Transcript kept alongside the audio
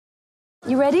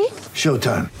You ready?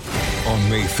 Showtime. On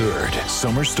May 3rd,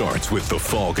 summer starts with The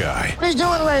Fall Guy. Let's do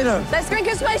it later. Let's drink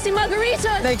a spicy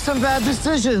margarita. Make some bad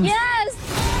decisions. Yes.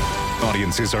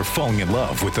 Audiences are falling in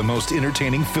love with the most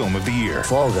entertaining film of the year.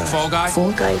 Fall Guy. Fall Guy?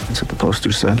 Fall Guy. That's what the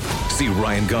poster said. See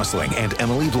Ryan Gosling and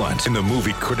Emily Blunt in the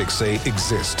movie critics say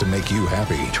exists to make you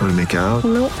happy. Trying to make it out?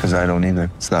 Nope. Because I don't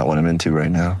either. It's not what I'm into right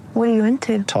now. What are you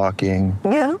into? Talking.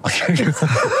 Yeah.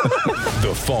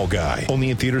 The Fall Guy.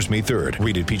 Only in theaters May 3rd.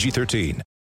 Rated PG-13.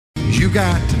 You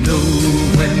got to know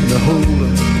when to hold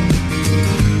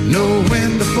 'em, know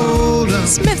when to fold 'em,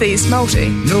 Smithy's multi.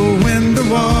 know when to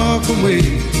walk away,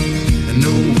 and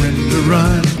know when to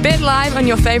run. Bet live on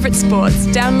your favourite sports.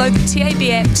 Download the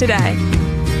TAB app today.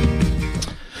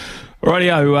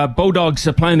 Rightio, Bulldogs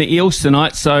are playing the Eels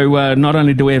tonight, so not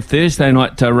only do we have Thursday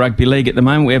night rugby league at the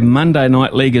moment, we have Monday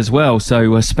night league as well,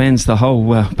 so spans the whole,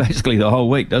 basically the whole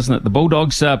week, doesn't it? The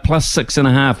Bulldogs plus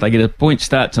 6.5. They get a point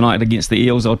start tonight against the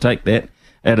Eels. I'll take that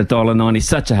at $1.90.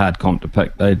 Such a hard comp to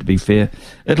pick, though, to be fair.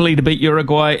 Italy to beat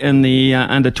Uruguay in the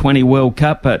Under-20 World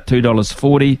Cup at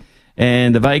 $2.40.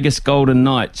 And the Vegas Golden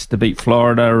Knights to beat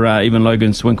Florida. Even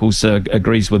Logan Swinkles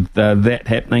agrees with that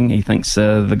happening. He thinks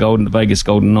the Vegas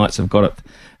Golden Knights have got it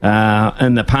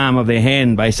in the palm of their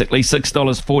hand, basically.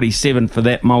 $6.47 for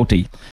that multi.